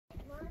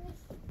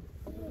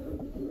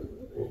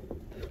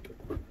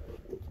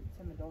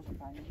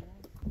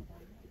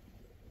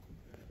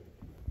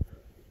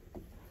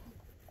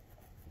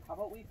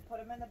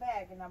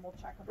bag and then we'll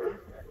check them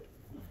after.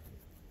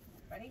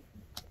 Ready?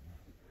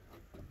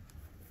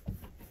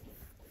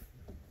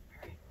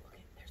 Alright, look at,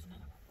 there's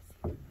another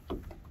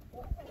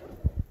one.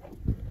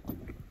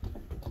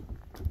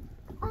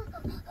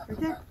 Right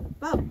there.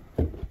 Bo.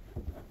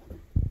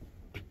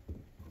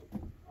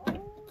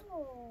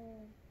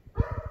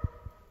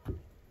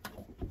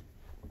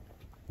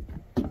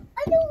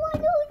 I don't want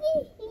to do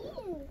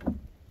here.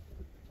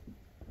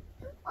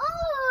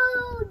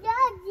 Oh,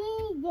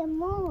 Daddy, the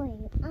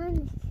more.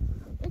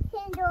 We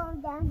can go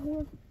down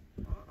here.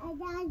 I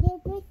done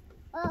this.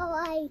 All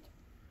right.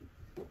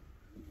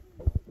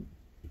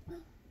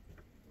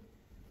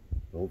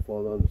 Don't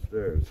fall down the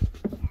stairs.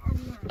 I'm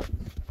not.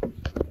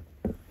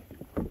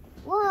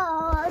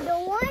 Whoa, the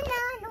one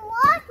on the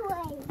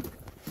walkway.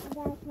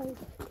 That's right.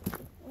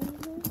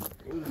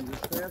 Ooh, this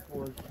fast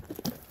one.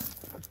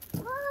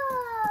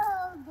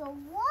 Whoa, the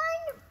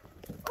one.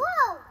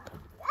 Whoa,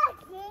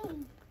 that's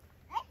me.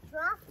 Let's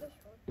drop this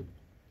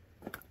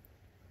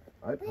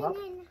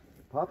one.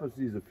 Papa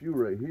sees a few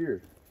right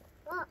here.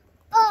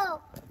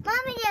 Oh,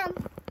 Mommy, them.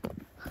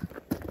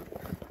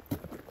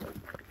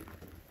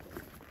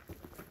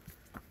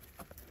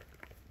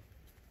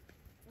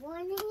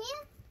 One in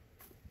here.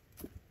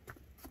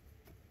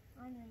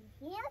 One in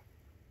here.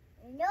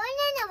 And one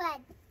in the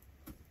bed.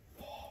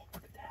 Oh,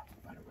 look at that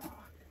one by the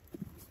rock.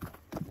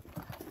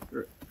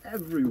 They're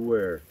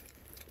everywhere.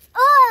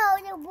 Oh,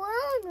 the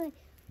brown one.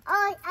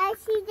 Oh, I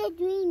see the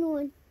green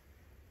one.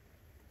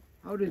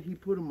 How did he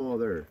put them all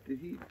there? Did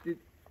he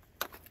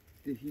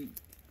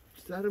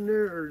set them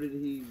there, or did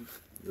he,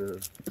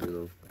 just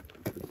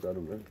set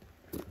them there?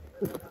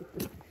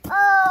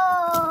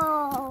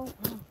 Oh.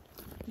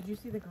 Did you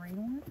see the green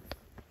one?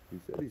 He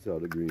said he saw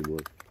the green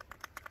one.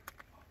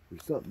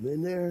 There's something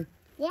in there.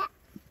 Yeah.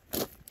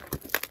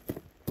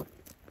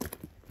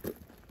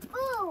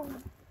 Oh,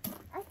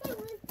 I can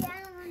move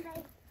down on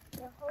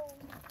the whole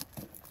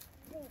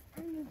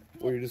thing.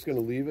 Well, you're just gonna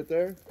leave it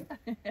there?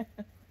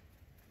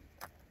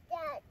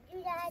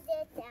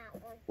 That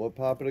one. Want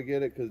Papa to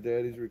get it because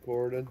Daddy's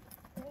recording?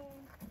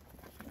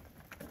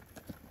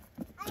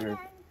 Here.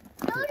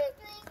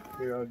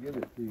 Here, I'll give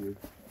it to you.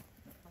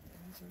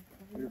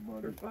 Here,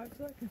 butter. For 5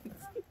 seconds.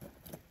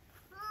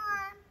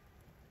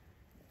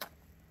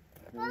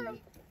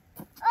 Mommy.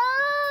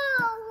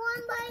 Oh,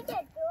 one by the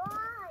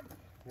dog.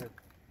 Here.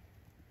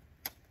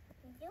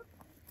 Thank you.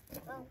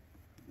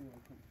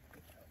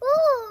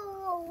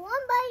 Oh,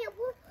 one by the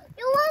pool.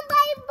 The one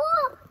by the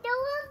pool. The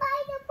one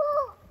by the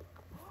pool.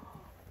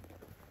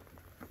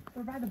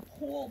 We're by the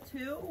pool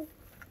too?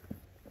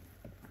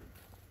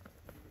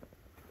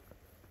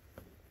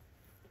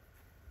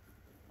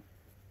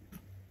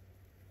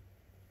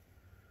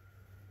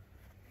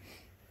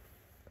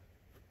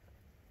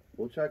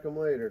 We'll check them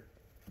later.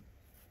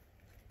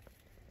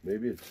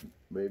 Maybe it's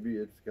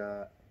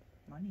got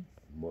Money.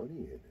 money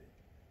in it.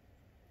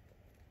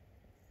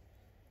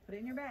 Put it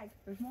in your bag.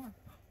 There's more.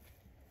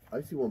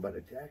 I see one by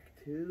the jack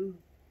too.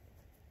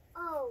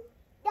 Oh,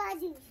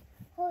 Daddy.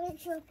 Hold it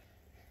short.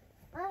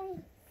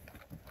 I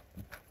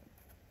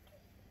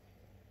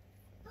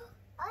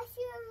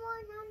see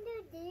one under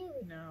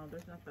there. No,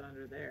 there's nothing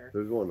under there.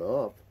 There's one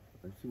up.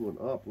 I see one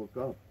up. Look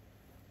up.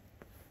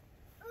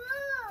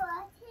 Oh,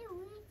 I see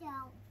we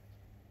down.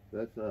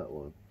 That's not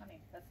one. Honey,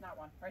 that's not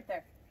one. Right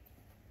there.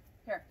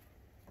 Here.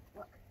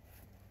 Look.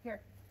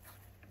 Here.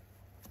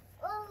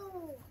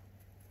 Oh.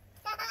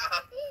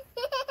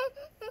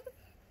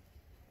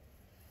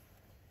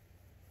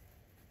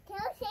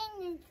 Tell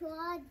Shane and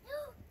Todd.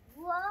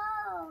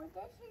 Whoa,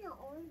 that's an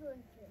old one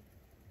too.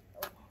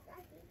 Oh,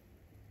 that's it.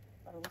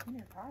 Better look in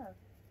your car.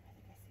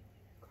 I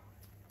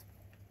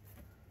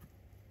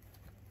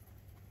think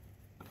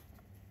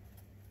I see one in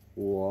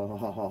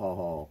your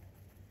car. Wow.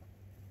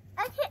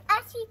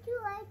 I see two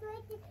lights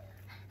right there.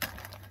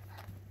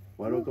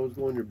 Why don't those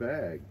go in your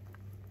bag?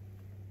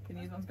 Can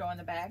these ones go in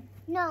the bag?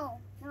 No.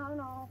 I'm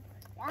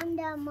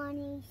the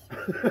money.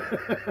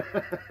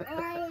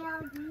 I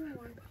have you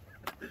one.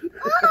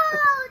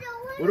 Oh, the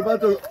one. What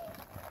about the?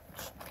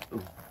 Oh,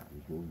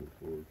 there's one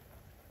before.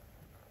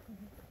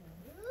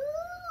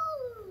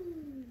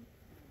 Ooh.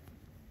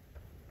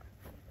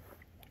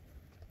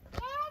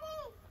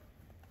 Daddy.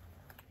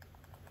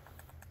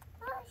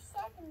 Oh,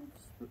 seconds.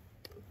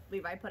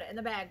 Levi, put it in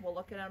the bag. We'll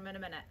look at them in a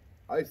minute.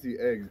 I see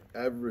eggs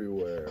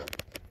everywhere.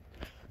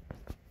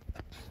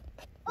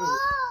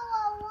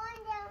 Oh,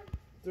 one down.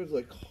 There's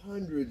like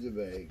hundreds of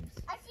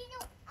eggs. I see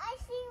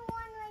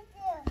one right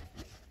there.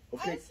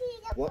 Okay, I see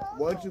the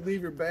why don't you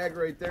leave your bag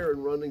right there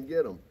and run and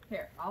get them?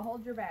 Here, I'll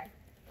hold your bag.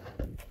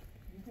 You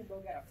can go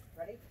get them.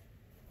 Ready?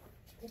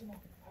 Get them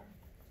all.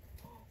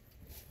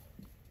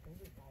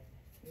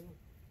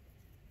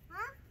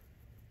 Huh?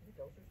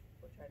 Those are,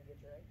 we're trying to get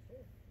your eggs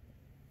too.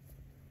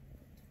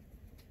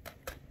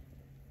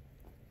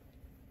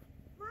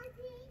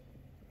 Monty.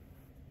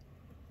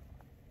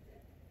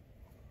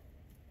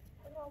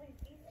 Look at all these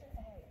Easter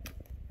eggs.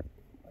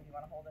 Oh, you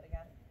want to hold it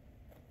again?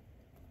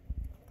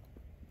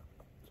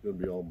 It's gonna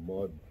be all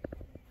mud.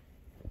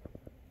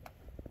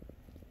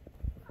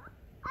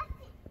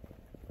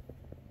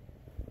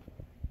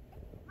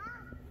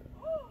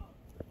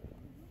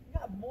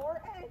 some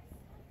more eggs.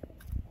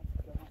 Oh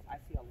goodness, I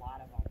see a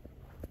lot of them.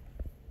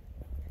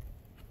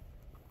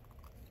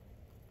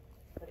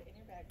 Put it in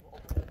your bag. We'll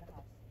open it in the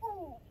house.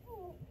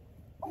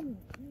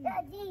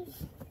 Daddy.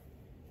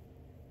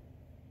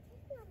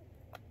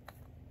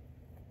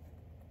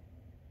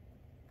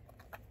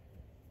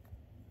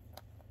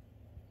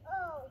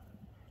 Oh,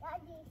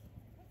 Daddy.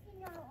 This is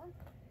another one.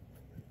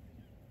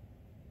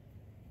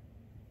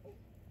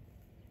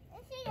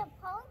 This is a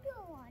powder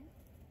one.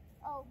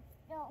 Oh,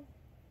 no.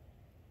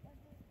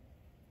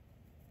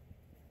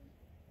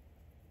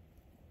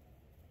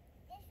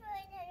 This one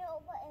is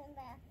over in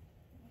there.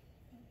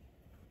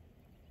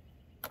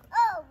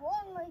 Oh,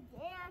 one more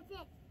there.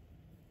 That's it.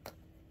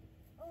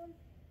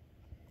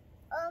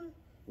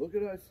 Look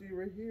at what I see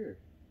right here.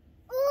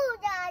 Oh,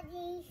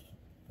 Daddy.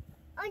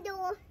 Under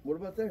one. What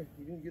about there?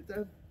 You gonna get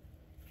that?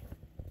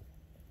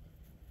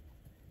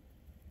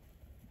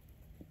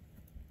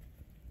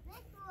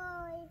 This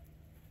way.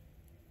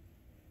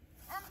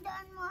 I'm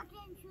done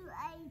watching 2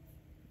 eggs.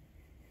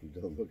 You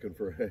done looking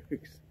for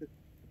eggs?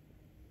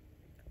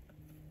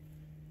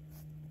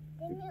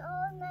 Give me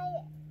all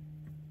my.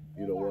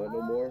 You don't want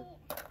no more?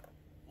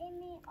 Give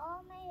me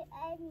all my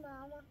eggs,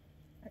 Mama.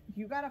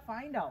 You gotta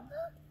find them.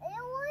 I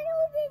don't want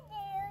over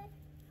there.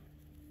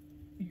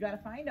 You gotta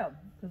find them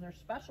because they're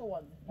special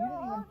ones. You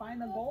didn't even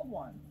find the gold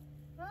ones.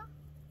 Huh?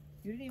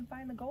 You didn't even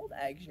find the gold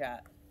eggs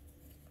yet.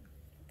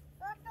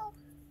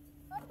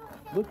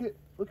 Look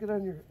at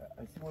on your.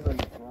 I see one on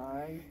the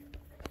slide.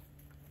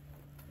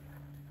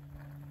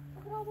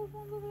 Look at all those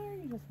ones over there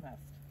you just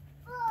missed.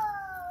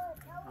 Oh,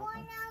 the one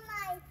on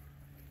my.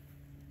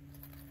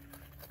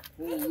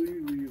 Holy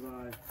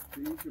Levi,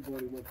 the Easter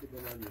bunny must have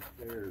been on your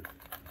stairs.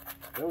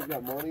 That one's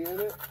got money in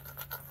it.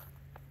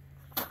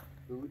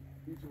 The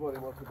Easter bunny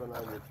must have been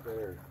on your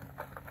stairs.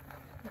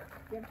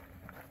 Give,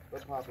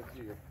 Let's pop it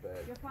to your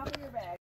bag. give Papa your bag.